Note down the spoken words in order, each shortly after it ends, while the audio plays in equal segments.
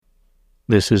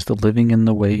This is the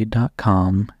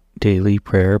LivingInTheWay.com Daily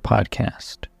Prayer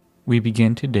Podcast. We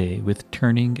begin today with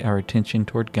turning our attention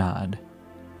toward God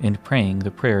and praying the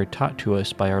prayer taught to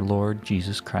us by our Lord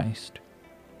Jesus Christ.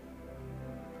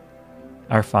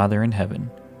 Our Father in heaven,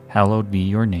 hallowed be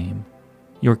your name.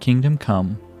 Your kingdom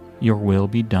come, your will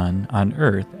be done on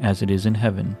earth as it is in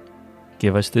heaven.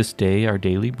 Give us this day our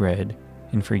daily bread,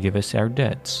 and forgive us our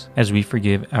debts as we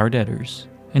forgive our debtors.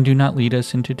 And do not lead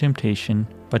us into temptation,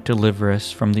 but deliver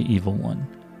us from the evil one.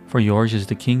 For yours is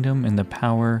the kingdom and the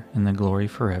power and the glory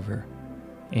forever.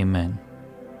 Amen.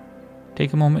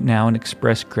 Take a moment now and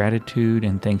express gratitude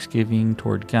and thanksgiving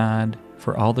toward God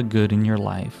for all the good in your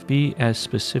life. Be as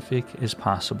specific as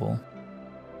possible.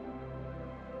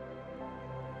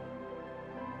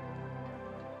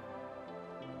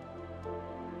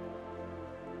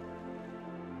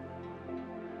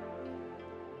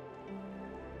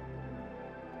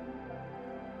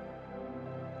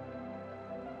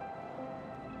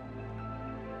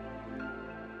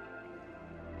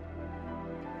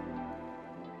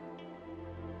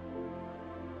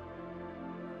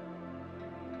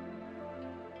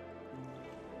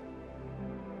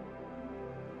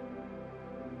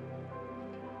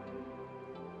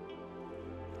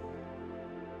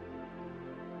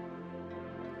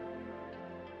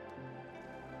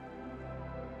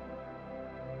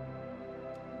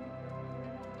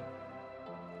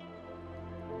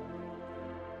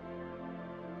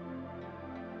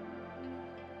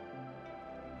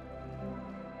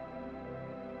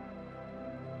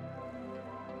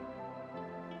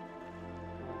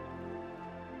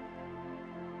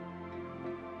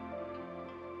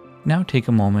 Now take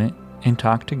a moment and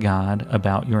talk to God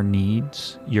about your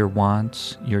needs, your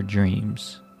wants, your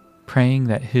dreams, praying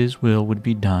that His will would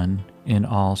be done in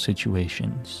all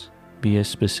situations. Be as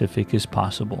specific as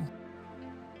possible.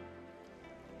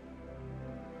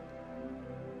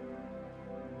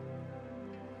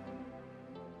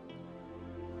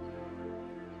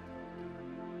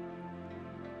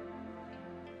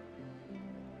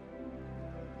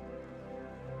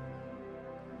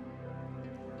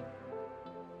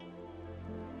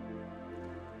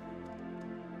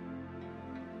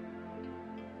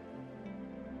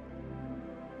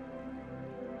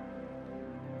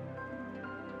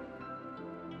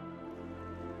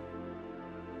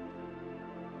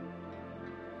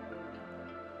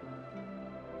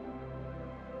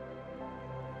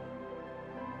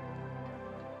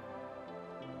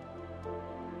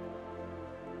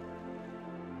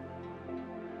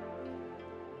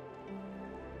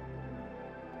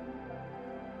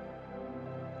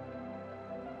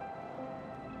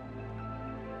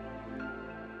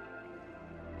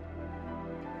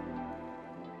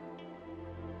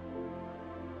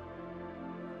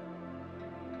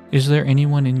 Is there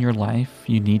anyone in your life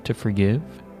you need to forgive?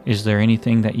 Is there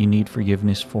anything that you need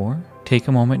forgiveness for? Take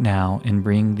a moment now and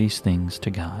bring these things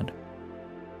to God.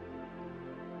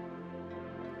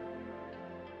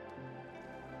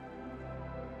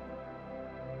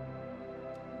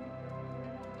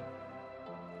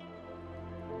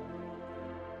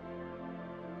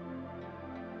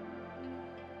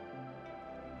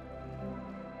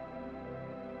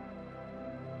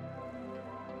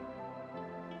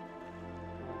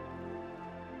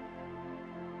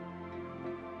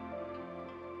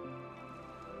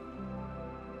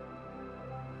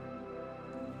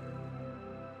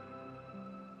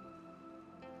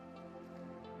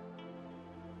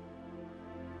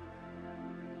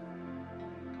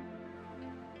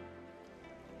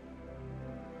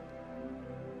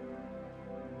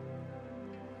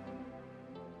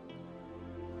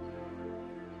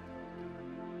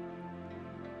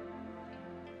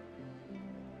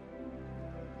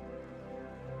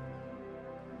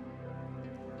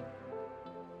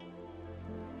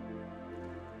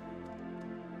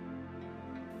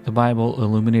 The Bible,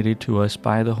 illuminated to us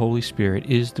by the Holy Spirit,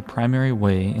 is the primary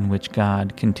way in which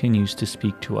God continues to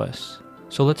speak to us.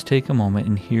 So let's take a moment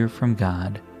and hear from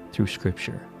God through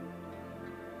Scripture.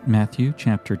 Matthew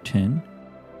chapter 10,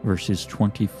 verses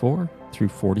 24 through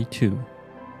 42.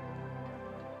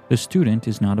 The student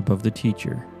is not above the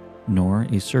teacher, nor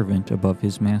a servant above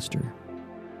his master.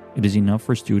 It is enough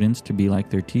for students to be like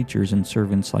their teachers and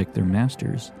servants like their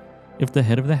masters. If the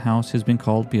head of the house has been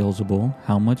called Beelzebul,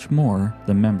 how much more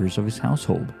the members of his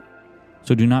household?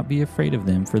 So do not be afraid of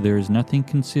them, for there is nothing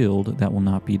concealed that will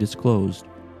not be disclosed,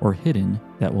 or hidden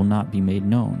that will not be made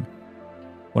known.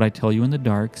 What I tell you in the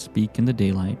dark, speak in the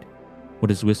daylight. What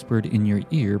is whispered in your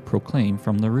ear, proclaim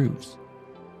from the roofs.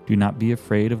 Do not be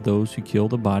afraid of those who kill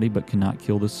the body but cannot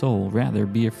kill the soul. Rather,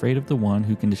 be afraid of the one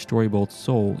who can destroy both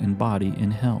soul and body in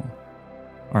hell.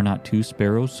 Are not 2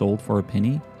 sparrows sold for a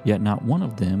penny? Yet not one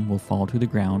of them will fall to the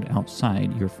ground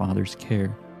outside your Father's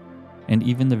care. And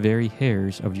even the very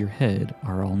hairs of your head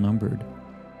are all numbered.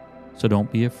 So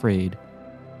don't be afraid.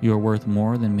 You are worth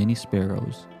more than many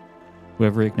sparrows.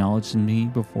 Whoever acknowledges me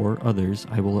before others,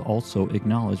 I will also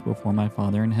acknowledge before my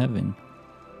Father in heaven.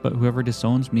 But whoever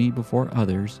disowns me before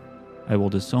others, I will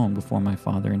disown before my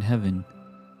Father in heaven.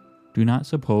 Do not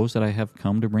suppose that I have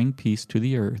come to bring peace to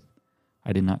the earth.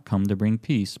 I did not come to bring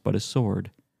peace, but a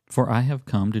sword. For I have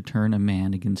come to turn a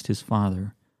man against his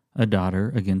father, a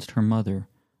daughter against her mother,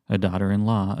 a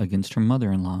daughter-in-law against her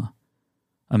mother-in-law.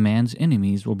 A man's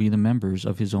enemies will be the members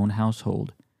of his own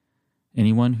household.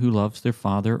 Anyone who loves their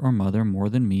father or mother more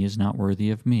than me is not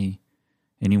worthy of me.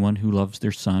 Anyone who loves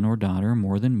their son or daughter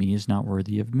more than me is not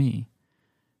worthy of me.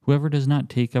 Whoever does not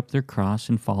take up their cross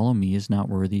and follow me is not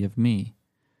worthy of me.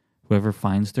 Whoever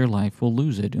finds their life will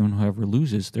lose it, and whoever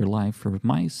loses their life for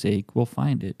my sake will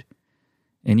find it.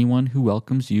 Anyone who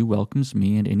welcomes you welcomes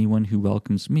me, and anyone who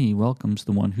welcomes me welcomes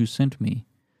the one who sent me.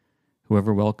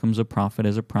 Whoever welcomes a prophet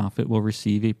as a prophet will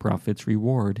receive a prophet's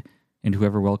reward, and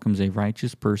whoever welcomes a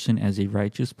righteous person as a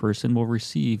righteous person will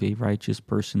receive a righteous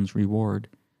person's reward.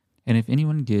 And if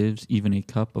anyone gives even a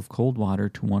cup of cold water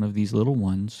to one of these little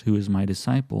ones who is my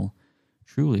disciple,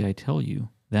 truly I tell you,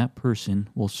 that person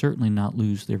will certainly not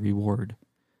lose their reward.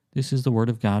 This is the word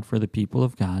of God for the people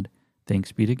of God.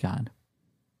 Thanks be to God.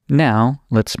 Now,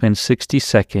 let's spend 60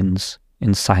 seconds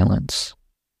in silence.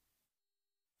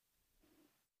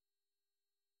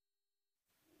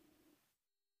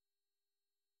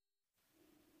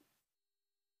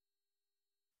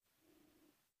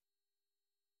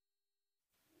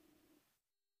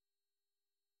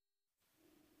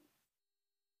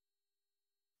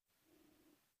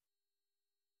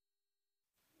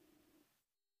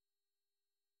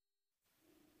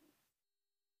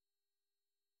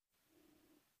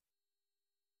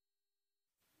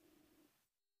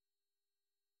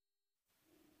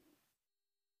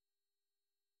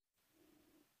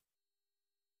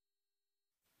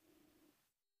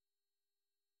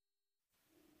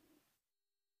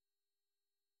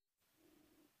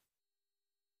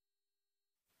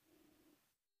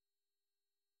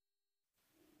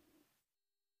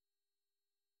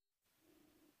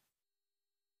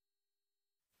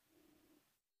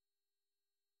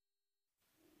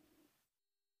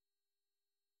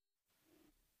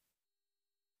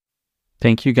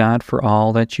 Thank you, God, for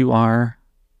all that you are,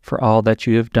 for all that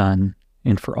you have done,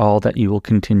 and for all that you will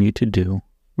continue to do.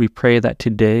 We pray that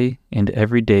today and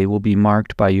every day will be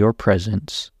marked by your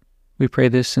presence. We pray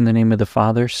this in the name of the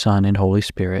Father, Son, and Holy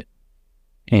Spirit.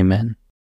 Amen.